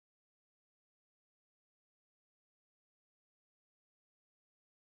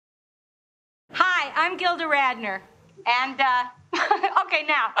Hi, I'm Gilda Radner. And, okay,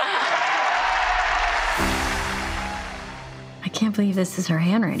 now. I can't believe this is her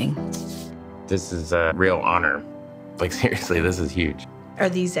handwriting. This is a real honor. Like, seriously, this is huge. Are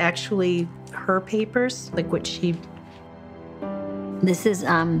these actually her papers? Like what she... This is,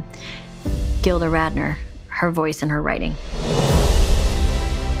 Gilda Radner, her voice and her writing.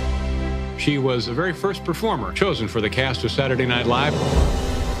 She was the very first performer chosen for the cast of Saturday Night Live.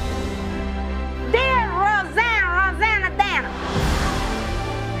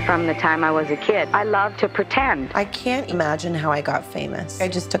 From the time I was a kid, I loved to pretend. I can't imagine how I got famous. I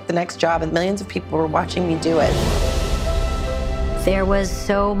just took the next job and millions of people were watching me do it. There was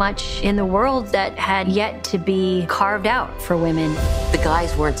so much in the world that had yet to be carved out for women. The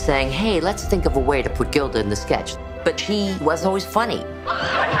guys weren't saying, hey, let's think of a way to put Gilda in the sketch. But she was always funny.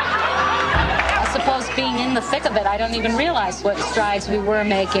 I suppose being in the thick of it, I don't even realize what strides we were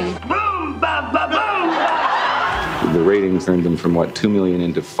making. Boom, ba, ba, boom. The ratings turned them from, what, 2 million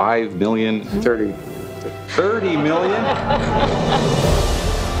into 5 million? 30 million?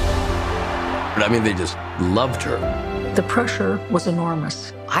 But I mean, they just loved her. The pressure was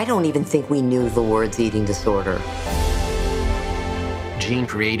enormous. I don't even think we knew the words eating disorder. Gene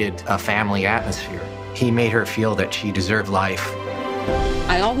created a family atmosphere. He made her feel that she deserved life.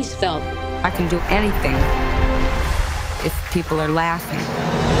 I always felt I can do anything if people are laughing.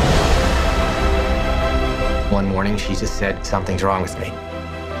 One morning, she just said, something's wrong with me.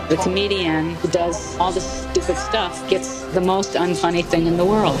 the comedian who does all this stupid stuff gets the most unfunny thing in the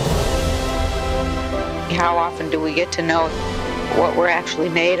world. How often do we get to know what we're actually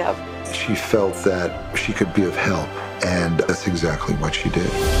made of? She felt that she could be of help, and that's exactly what she did.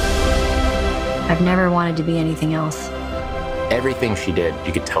 I've never wanted to be anything else. Everything she did,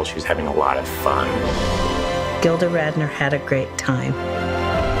 you could tell she was having a lot of fun. Gilda Radner had a great time.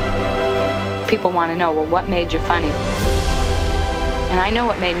 People want to know, well, what made you funny? And I know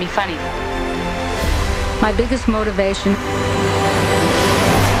what made me funny. My biggest motivation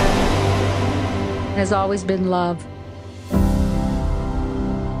has always been love.